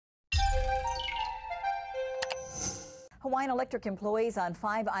Hawaiian Electric employees on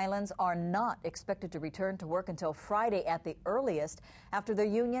 5 islands are not expected to return to work until Friday at the earliest after their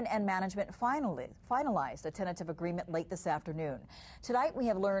union and management finalized a tentative agreement late this afternoon. Tonight we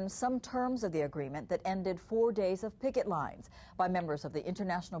have learned some terms of the agreement that ended 4 days of picket lines by members of the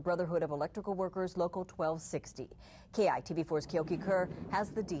International Brotherhood of Electrical Workers Local 1260. KITV4's Keoki Kerr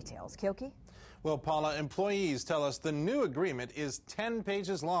has the details. Keoki? Well, Paula, employees tell us the new agreement is 10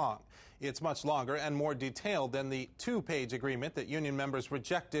 pages long. It's much longer and more detailed than the 2-page agreement that union members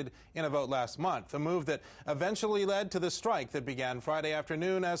rejected in a vote last month, a move that eventually led to the strike that began Friday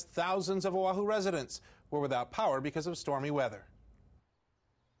afternoon as thousands of Oahu residents were without power because of stormy weather.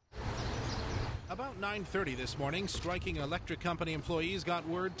 About 9:30 this morning, striking electric company employees got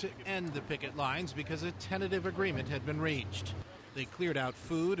word to end the picket lines because a tentative agreement had been reached. They cleared out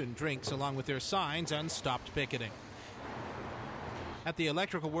food and drinks along with their signs and stopped picketing. At the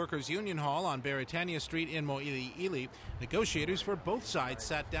Electrical Workers Union Hall on Beretania Street in Mo'iliili, negotiators for both sides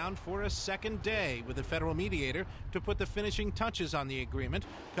sat down for a second day with a federal mediator to put the finishing touches on the agreement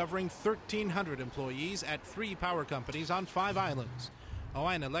covering 1,300 employees at 3 power companies on 5 islands.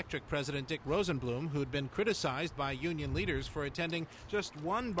 Hawaiian Electric President Dick Rosenblum, who'd been criticized by union leaders for attending just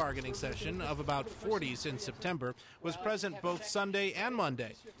one bargaining session of about 40 since September, was present both Sunday and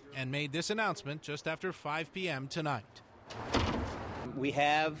Monday and made this announcement just after 5 p.m. tonight. We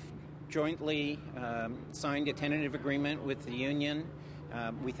have jointly signed a tentative agreement with the union.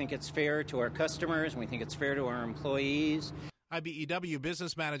 We think it's fair to our customers, and we think it's fair to our employees. IBEW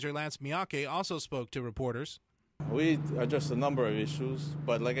business manager Lance Miyake also spoke to reporters. We addressed a number of issues,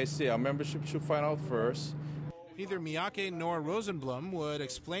 but like I say, our membership should find out first. Neither Miyake nor Rosenblum would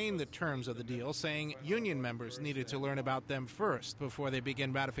explain the terms of the deal, saying union members needed to learn about them first before they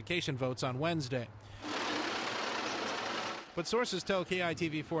begin ratification votes on Wednesday. But sources tell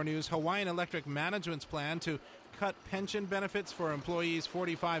KITV4 News Hawaiian Electric management's plan to cut pension benefits for employees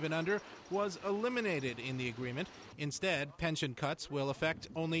 45 and under was eliminated in the agreement. Instead, pension cuts will affect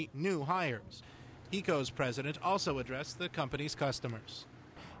only new hires. HECO's president also addressed the company's customers.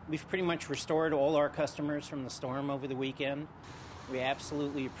 We've pretty much restored all our customers from the storm over the weekend. We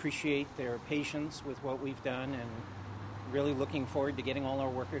absolutely appreciate their patience with what we've done and really looking forward to getting all our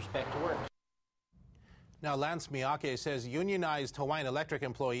workers back to work. Now, Lance Miyake says unionized Hawaiian Electric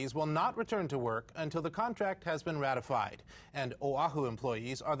employees will not return to work until the contract has been ratified. And Oahu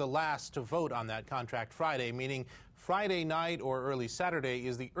employees are the last to vote on that contract Friday, meaning Friday night or early Saturday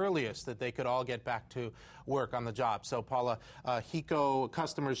is the earliest that they could all get back to work on the job. So, Paula, HECO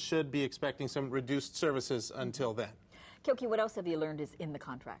customers should be expecting some reduced services until then. Keoki, what else have you learned is in the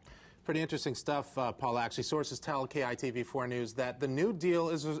contract? Pretty interesting stuff, Paula. Actually, sources tell KITV4 News that the new deal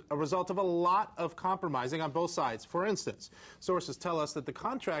is a result of a lot of compromising on both sides. For instance, sources tell us that the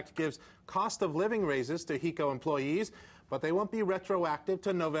contract gives cost of living raises to HECO employees, but they won't be retroactive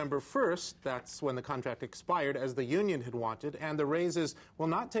to November 1st. That's when the contract expired, as the union had wanted, and the raises will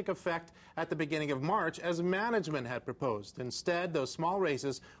not take effect at the beginning of March, as management had proposed. Instead, those small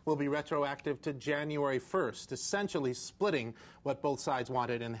raises will be retroactive to January 1st, essentially splitting what both sides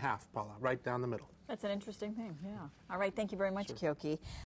wanted in half, Paula, right down the middle. That's an interesting thing, yeah. All right, thank you very much, Keoki.